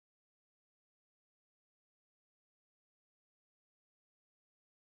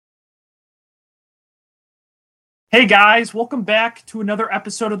Hey guys, welcome back to another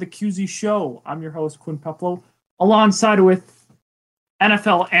episode of the QZ Show. I'm your host, Quinn Peplo, alongside with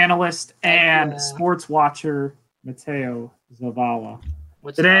NFL analyst and sports watcher, Mateo Zavala.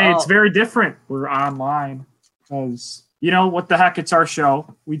 Today, it's very different. We're online because, what the heck, it's our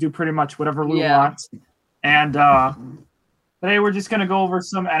show. We do pretty much whatever we want. And today we're just going to go over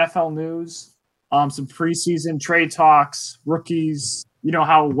some NFL news, some preseason trade talks, rookies,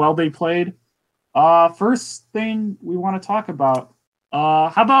 how well they played. First thing we want to talk about,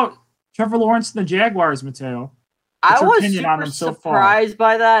 how about Trevor Lawrence and the Jaguars, Mateo? I was super surprised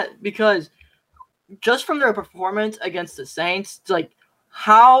by that because just from their performance against the Saints,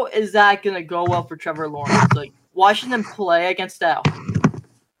 how is that going to go well for Trevor Lawrence? Watching them play against that,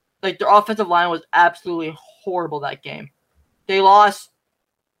 their offensive line was absolutely horrible that game. They lost.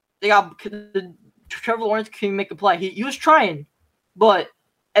 Trevor Lawrence couldn't make a play. He was trying, but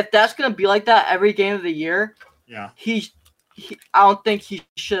if that's gonna be like that every game of the year, I don't think he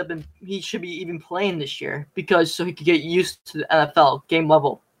should be even playing this year so he could get used to the NFL game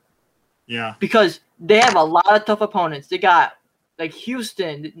level. Yeah. Because they have a lot of tough opponents. They got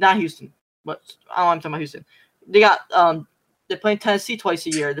Houston, not Houston, but I don't want to talk about Houston. They got they're playing Tennessee twice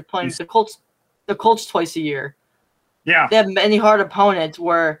a year. They're playing the Colts twice a year. Yeah. They have many hard opponents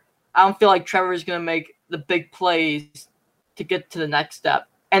where I don't feel like Trevor is gonna make the big plays to get to the next step.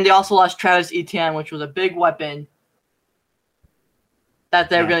 And they also lost Travis Etienne, which was a big weapon that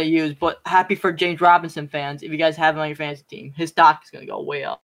they were going to use. But happy for James Robinson fans, if you guys have him on your fantasy team. His stock is going to go way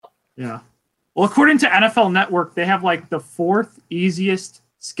up. Yeah. Well, according to NFL Network, they have the fourth easiest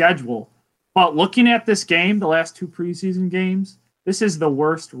schedule. But looking at this game, the last two preseason games, this is the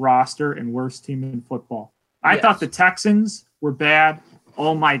worst roster and worst team in football. I thought the Texans were bad.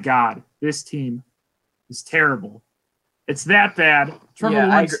 Oh, my God. This team is terrible. It's that bad. Trevor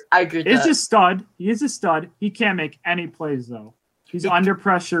Lawrence I agree is a stud. He is a stud. He can't make any plays, though. He's under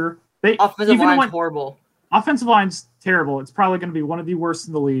pressure. Offensive line's horrible. Offensive line's terrible. It's probably going to be one of the worst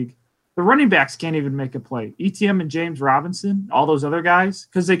in the league. The running backs can't even make a play. ETM and James Robinson, all those other guys,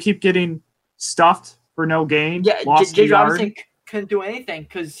 because they keep getting stuffed for no gain. Yeah, James Robinson couldn't do anything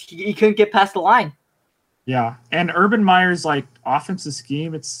because he couldn't get past the line. Yeah, and Urban Meyer's offensive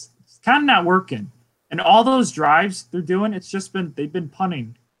scheme, it's kind of not working. And all those drives they're doing, they've been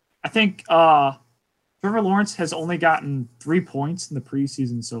punting. I think Trevor Lawrence has only gotten 3 points in the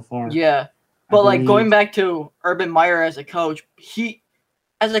preseason so far. Yeah. But going back to Urban Meyer as a coach,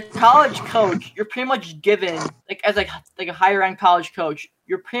 as a college coach, you're pretty much given as a higher end college coach,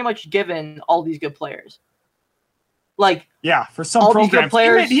 you're pretty much given all these good players. For some programs,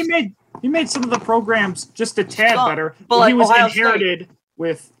 players, he made some of the programs just a tad better, but he was Ohio inherited. State,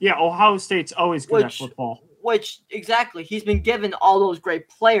 Ohio State's always good at football. Exactly. He's been given all those great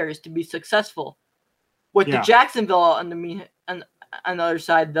players to be successful. With the Jacksonville on the other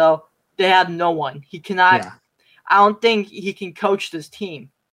side, though, they have no one. He cannot. Yeah. I don't think he can coach this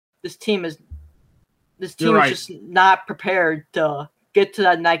team. This team is just not prepared to get to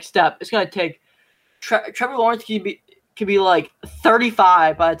that next step. It's going to take Trevor Lawrence could be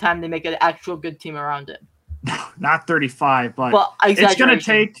 35 by the time they make an actual good team around him. No, not 35, but it's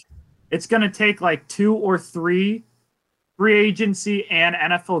gonna take 2 or 3 free agency and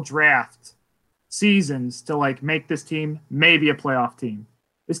NFL draft seasons to make this team maybe a playoff team.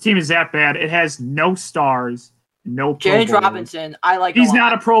 This team is that bad. It has no stars, no Pro James bowlers. Robinson, I like. He's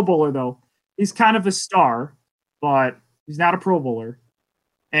not a Pro Bowler though. He's kind of a star, but he's not a Pro Bowler.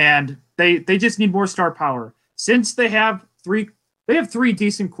 And they just need more star power. Since they have 3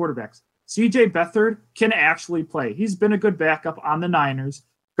 decent quarterbacks. C.J. Beathard can actually play. He's been a good backup on the Niners.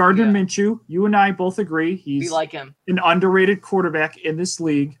 Gardner Minshew, you and I both agree. We like him. An underrated quarterback in this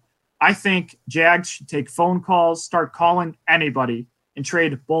league. I think Jags should take phone calls, start calling anybody, and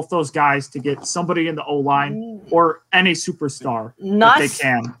trade both those guys to get somebody in the O-line or any superstar if they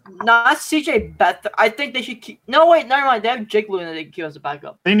can. Not C.J. Beathard. I think they should keep – no, wait, never mind. They have Jake Luna they can keep as a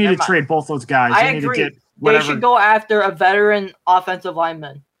backup. They need to trade both those guys. I agree. They should go after a veteran offensive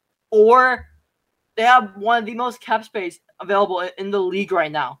lineman. Or they have one of the most cap space available in the league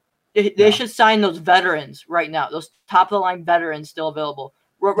right now. They should sign those veterans right now. Those top-of-the-line veterans still available.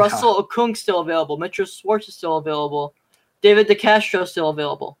 Russell Okung's still available. Mitchell Schwartz is still available. David DeCastro is still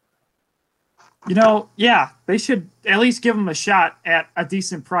available. They should at least give him a shot at a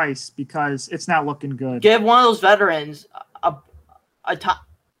decent price because it's not looking good. Give one of those veterans a top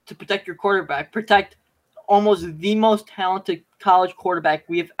to protect your quarterback. Protect almost the most talented college quarterback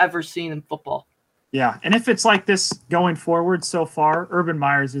we have ever seen in football. Yeah, and if it's like this going forward so far, Urban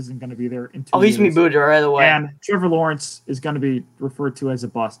Meyers isn't going to be there in 2 years. He's going to be booted right away. And Trevor Lawrence is going to be referred to as a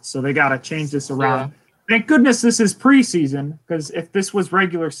bust. So they got to change this around. Thank goodness this is preseason, because if this was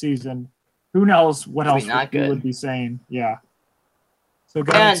regular season, who knows what else we would be saying. Yeah. So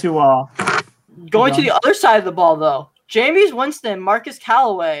going to the other side of the ball, though. Jameis Winston, Marcus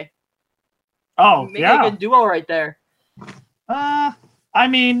Callaway. Oh, Making a good duo right there. I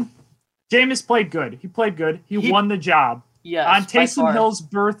mean, Jameis played good. He played good. He won the job. Yes, on Taysom Hill's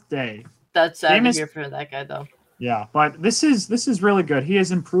birthday. That's sad to hear for that guy, though. Yeah, but this is really good. He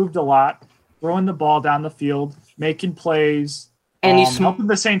has improved a lot, throwing the ball down the field, making plays, and he's helping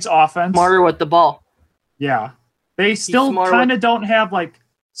the Saints' offense. Smarter with the ball. Yeah, they still kind of don't have like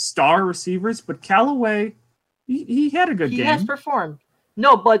star receivers, but Callaway, he had a good game. He has performed.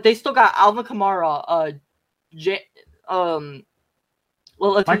 No, but they still got Alvin Kamara,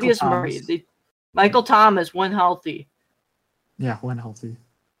 Latavius Murray, Michael Thomas when healthy. Yeah, when healthy.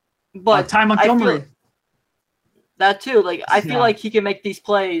 But Ty Montgomery. That too. Like I feel like he can make these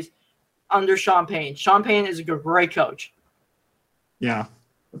plays under Sean Payne. Sean Payne is a great coach. Yeah.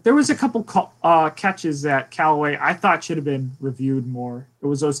 There was a couple catches that Callaway I thought should have been reviewed more. It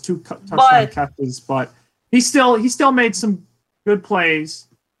was those 2 touchdown catches, but he still made some good plays.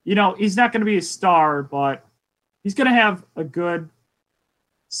 You know, he's not going to be a star, but he's going to have a good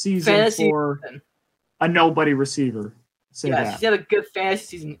season for a nobody receiver. He's had a good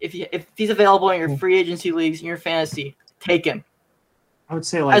fantasy season. If he's available in your free agency leagues, in your fantasy, take him. I would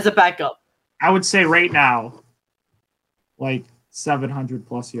say as a backup. I would say right now, 700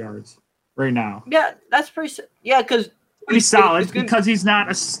 plus yards right now. Yeah, that's pretty. Yeah, because pretty solid because he's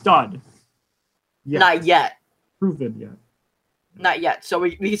not a stud. Yet. Not yet. Proven yet. Not yet. So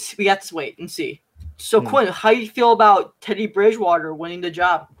we got to wait and see. So Quinn, how do you feel about Teddy Bridgewater winning the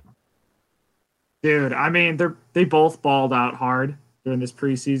job? Dude, I mean, they both balled out hard during this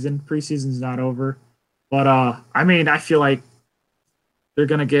preseason. Preseason's not over. But, I mean, I feel like they're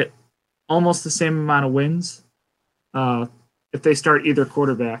going to get almost the same amount of wins if they start either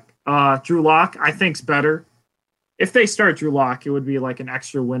quarterback. Drew Lock, I think's better. If they start Drew Lock, it would be like an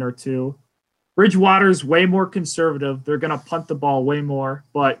extra win or 2. Bridgewater's way more conservative. They're going to punt the ball way more.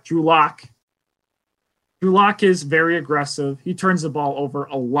 But Drew Lock is very aggressive. He turns the ball over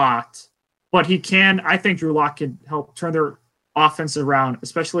a lot. But I think Drew Lock can help turn their offense around,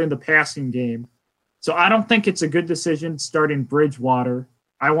 especially in the passing game. So I don't think it's a good decision starting Bridgewater.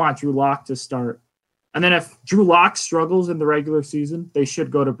 I want Drew Lock to start. And then if Drew Lock struggles in the regular season, they should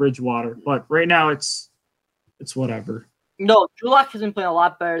go to Bridgewater. But right now it's whatever. No, Drew Lock has been playing a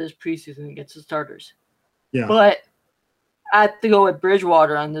lot better this preseason against the starters. Yeah. But I have to go with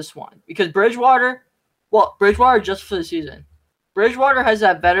Bridgewater on this one. Because Bridgewater just for the season. Bridgewater has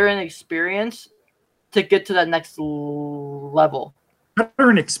that veteran experience to get to that next level.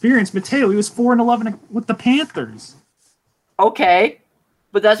 Veteran experience? Mateo, he was 4-11 with the Panthers. Okay.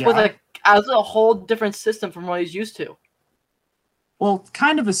 But that's with a whole different system from what he's used to. Well,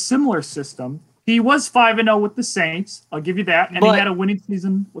 kind of a similar system. He was 5-0 with the Saints. I'll give you that. And he had a winning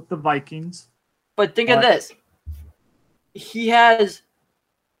season with the Vikings. But think of this. He has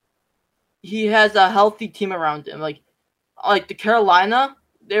a healthy team around him. Like the Carolina,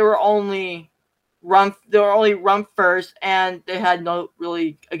 they were only run first, and they had no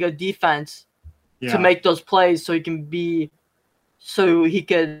really a good defense to make those plays. So he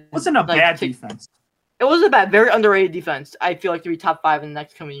could. It wasn't a bad defense. It was a very underrated defense. I feel like to be top 5 in the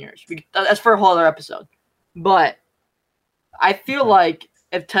next coming years. That's for a whole other episode. But I feel like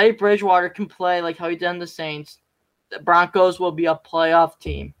if Teddy Bridgewater can play like how he did on the Saints, the Broncos will be a playoff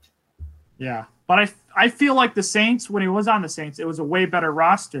team. Yeah. But I feel like the Saints, when he was on the Saints, it was a way better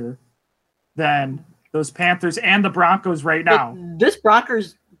roster than those Panthers and the Broncos right now. But this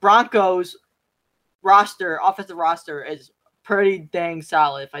Broncos roster, offensive roster, is pretty dang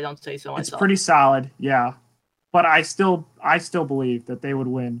solid, if I don't say so myself. It's pretty solid, yeah. But I still believe that they would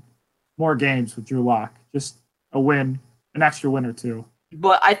win more games with Drew Lock. Just a win, an extra win or 2.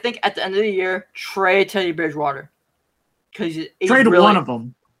 But I think at the end of the year, trade Teddy Bridgewater. Trade one of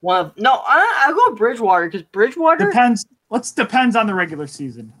them. I'll go with Bridgewater because Bridgewater depends on the regular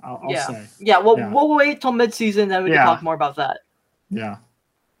season. I'll say. Yeah, we'll wait till midseason, then we can talk more about that. Yeah.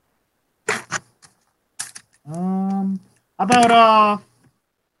 How about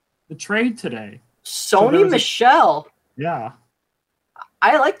the trade today? Sony Michel. Yeah.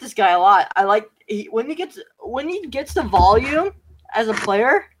 I like this guy a lot. I like when he gets the volume as a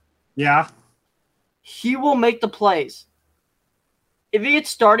player. Yeah. He will make the plays. If he gets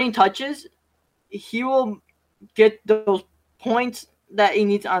starting touches, he will get those points that he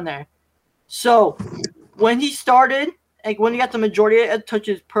needs on there. So when he started, when he got the majority of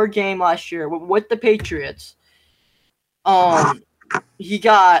touches per game last year with the Patriots, he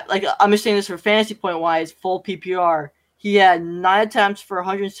got, like, I'm just saying this for fantasy point wise, full PPR. He had 9 attempts for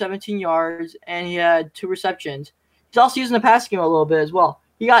 117 yards, and he had 2 receptions. He's also using the pass game a little bit as well.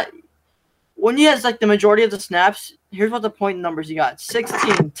 When he has, like, the majority of the snaps, here's what the point numbers he got.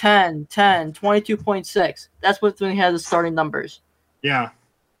 16, 10, 10, 22.6. That's when he has the starting numbers. Yeah.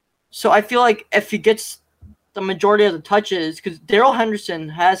 So I feel like if he gets the majority of the touches, because Darrell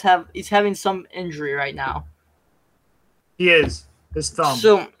Henderson he's having some injury right now. He is. His thumb.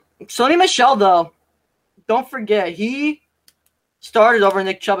 So Sony Michel, though, don't forget, he started over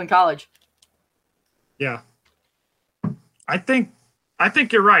Nick Chubb in college. Yeah. I think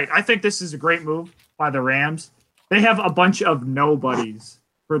you're right. I think this is a great move by the Rams. They have a bunch of nobodies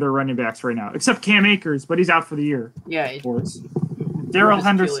for their running backs right now, except Cam Akers, but he's out for the year. Yeah. Of course. Darrell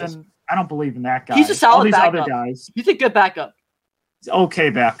Henderson, I don't believe in that guy. He's a solid All these backup. other guys. He's a good backup. He's okay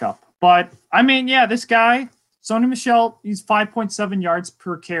backup. But, I mean, yeah, this guy, Sony Michel, he's 5.7 yards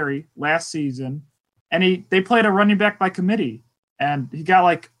per carry last season. And they played a running back by committee. And he got,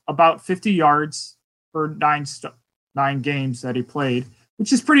 like, about 50 yards for 9 games that he played,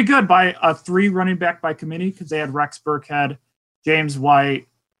 which is pretty good by a 3 running back by committee because they had Rex Burkhead, James White,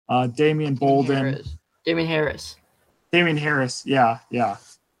 Damian Bolden. Damian Harris. Yeah.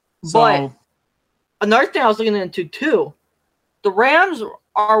 But another thing I was looking into too, the Rams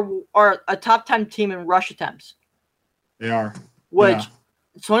are a top 10 team in rush attempts. They are. Which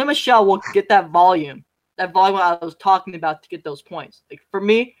Sony Michel will get that volume I was talking about to get those points. Like for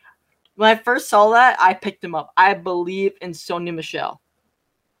me, when I first saw that, I picked him up. I believe in Sony Michel.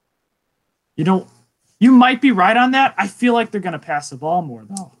 You might be right on that. I feel like they're going to pass the ball more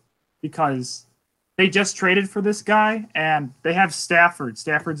though, because they just traded for this guy, and they have Stafford.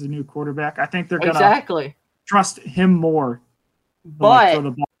 Stafford's the new quarterback. I think they're going to trust him more. But throw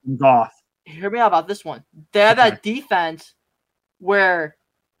the ball from Goff. Hear me out about this one. They have that defense where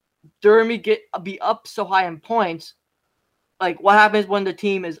they're going to be up so high in points. Like, what happens when the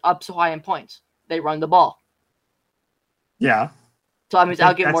team is up so high in points? They run the ball. Yeah. So that means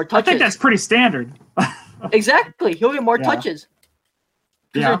I'll get more touches. I think that's pretty standard. Exactly. He'll get more touches.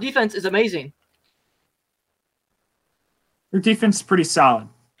 Because their defense is amazing. Their defense is pretty solid.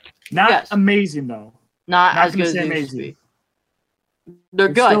 Not amazing, though. Not as good as they used to be. They're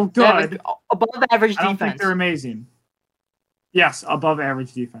good. Still good. Above average defense. I don't think they're amazing. Yes, above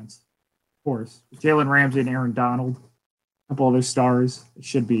average defense. Of course. Jalen Ramsey and Aaron Donald, a couple other stars,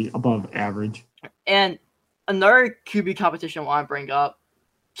 should be above average. And another QB competition I want to bring up,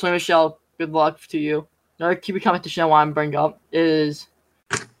 so Michelle, good luck to you. Another QB competition I want to bring up is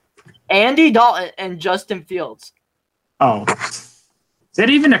Andy Dalton and Justin Fields. Oh. Is that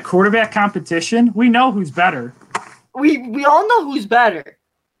even a quarterback competition? We know who's better. We all know who's better.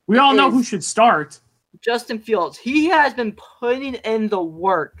 We all know who should start. Justin Fields. He has been putting in the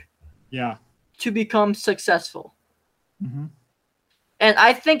work to become successful. Mm-hmm. And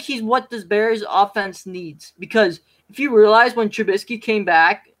I think he's what this Bears offense needs. Because if you realize when Trubisky came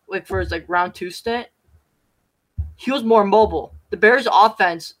back, like for his round 2 stint, he was more mobile. The Bears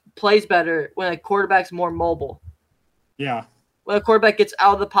offense plays better when a quarterback's more mobile. Yeah. When a quarterback gets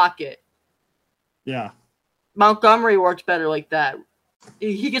out of the pocket. Yeah. Montgomery works better like that.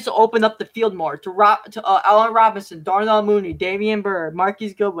 He gets to open up the field more to Allen Robinson, Darnell Mooney, Damian Burr,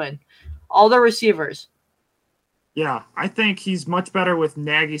 Marquise Goodwin, all the receivers. Yeah, I think he's much better with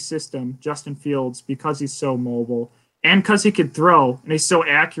Nagy's system, Justin Fields, because he's so mobile and because he could throw, and he's so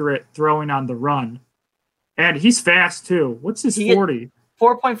accurate throwing on the run. And he's fast, too. What's his 40?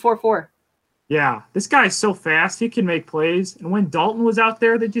 4.44. Yeah, this guy is so fast, he can make plays. And when Dalton was out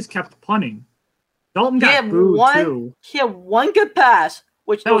there, they just kept punting. Dalton got booed, too. He had one good pass,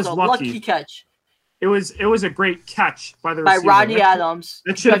 which was a lucky catch. It was a great catch by the receiver. By Rodney Adams.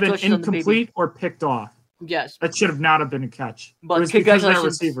 That should have been incomplete or picked off. Yes. That should have not have been a catch. But it was because of that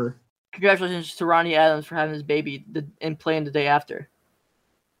receiver. Congratulations to Rodney Adams for having his baby and playing the day after.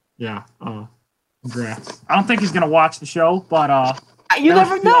 Yeah. Congrats. I don't think he's going to watch the show, but... You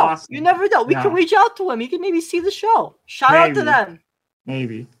never know. Awesome. You never know. We can reach out to him. He can maybe see the show. Shout out to them.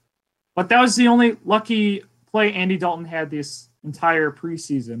 Maybe. But that was the only lucky play Andy Dalton had this entire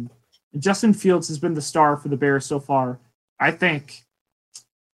preseason. And Justin Fields has been the star for the Bears so far. I think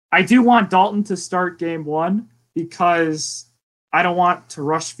I do want Dalton to start game 1 because I don't want to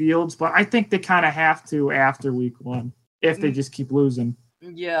rush Fields, but I think they kind of have to after week 1 if they just keep losing.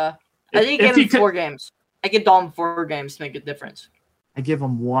 Yeah. I think give him 4 games. I give Dalton 4 games to make a difference. I give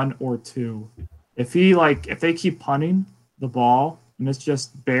him 1 or 2. If they keep punting the ball and it's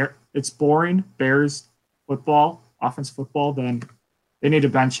just it's boring Bears football, offensive football, then they need to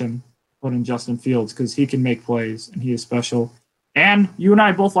bench him, put in Justin Fields because he can make plays and he is special. And you and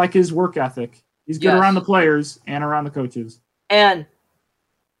I both like his work ethic. He's good around the players and around the coaches. And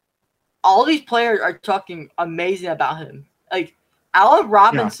all these players are talking amazing about him. Like Allen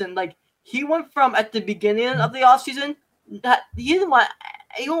Robinson, like he went from at the beginning of the offseason that he didn't want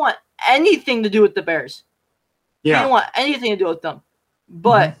anything to do with the Bears. Yeah. He didn't want anything to do with them.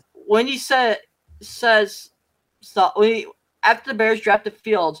 But when he says stuff, after the Bears drafted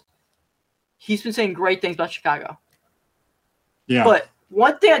Fields, he's been saying great things about Chicago. Yeah. But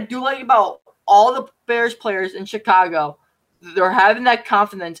one thing I do like about all the Bears players in Chicago, they're having that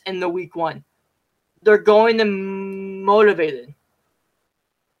confidence in the week one. They're going and motivated.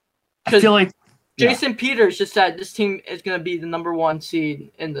 I feel like Jason Peters just said this team is going to be the number 1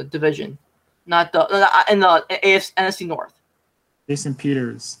 seed in the division, not in the NFC North. Jason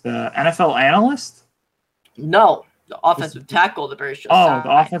Peters, the NFL analyst? No, the offensive tackle. The Bears just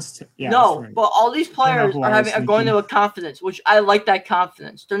the offense. No, right. But all these players are going into a confidence, which I like that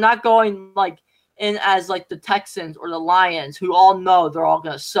confidence. They're not going like in as like the Texans or the Lions, who all know they're all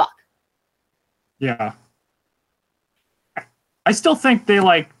going to suck. Yeah. I still think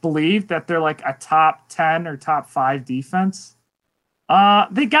they believe that they're like a top 10 or top 5 defense.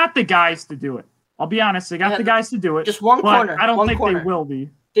 They got the guys to do it. I'll be honest, they got the guys to do it. Just one corner. I don't think they will be.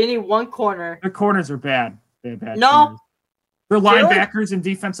 They need one corner. Their corners are bad. They have bad corners. Their linebackers and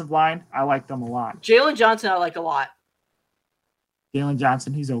defensive line, I like them a lot. Jalen Johnson, I like a lot. Jalen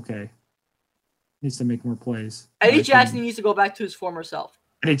Johnson, he's okay. Needs to make more plays. Eddie Jackson needs to go back to his former self.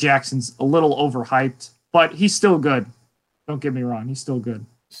 Eddie Jackson's a little overhyped, but he's still good. Don't get me wrong. He's still good.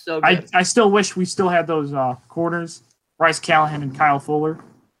 So good. I still wish we still had those corners, Bryce Callahan and Kyle Fuller.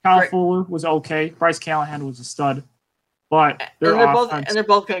 Kyle Fuller was okay. Bryce Callahan was a stud. But they're both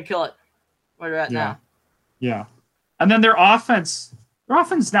going to kill it where they're at now. Yeah. And then their offense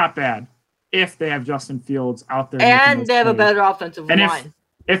is not bad if they have Justin Fields out there. And they have a better offensive line.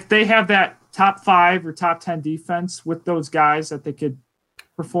 If they have that top 5 or top 10 defense with those guys that they could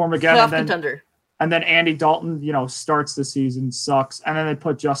perform again. And then Andy Dalton, starts the season, sucks. And then they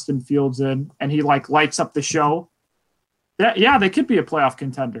put Justin Fields in and he lights up the show. They could be a playoff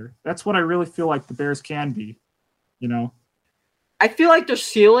contender. That's what I really feel like the Bears can be, I feel like their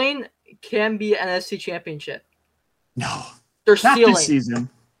ceiling can be an NFC championship. No. Their not ceiling. This season.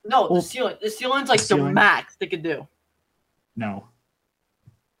 No, the ceiling. The ceiling's like the max they could do. No.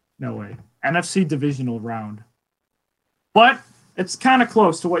 No way. NFC divisional round. But it's kind of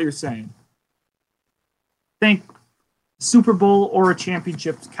close to what you're saying. I think Super Bowl or a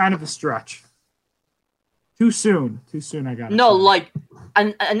championship is kind of a stretch. Too soon, I got it. No,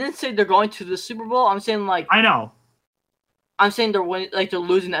 I didn't say they're going to the Super Bowl. I'm saying I know. I'm saying they're winning, they're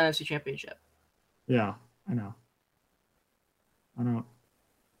losing the NFC Championship. Yeah, I know.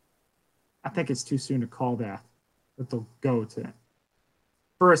 I think it's too soon to call that, but they'll go to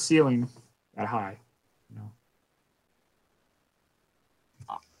for a ceiling that high.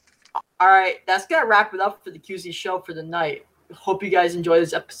 All right, that's gonna wrap it up for the QZ show for the night. Hope you guys enjoyed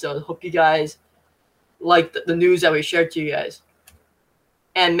this episode. Hope you guys like the news that we shared to you guys.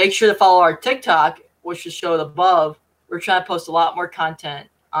 And make sure to follow our TikTok, which is shown above. We're trying to post a lot more content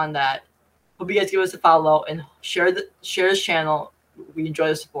on that. Hope you guys give us a follow and share this channel. We enjoy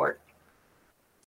the support.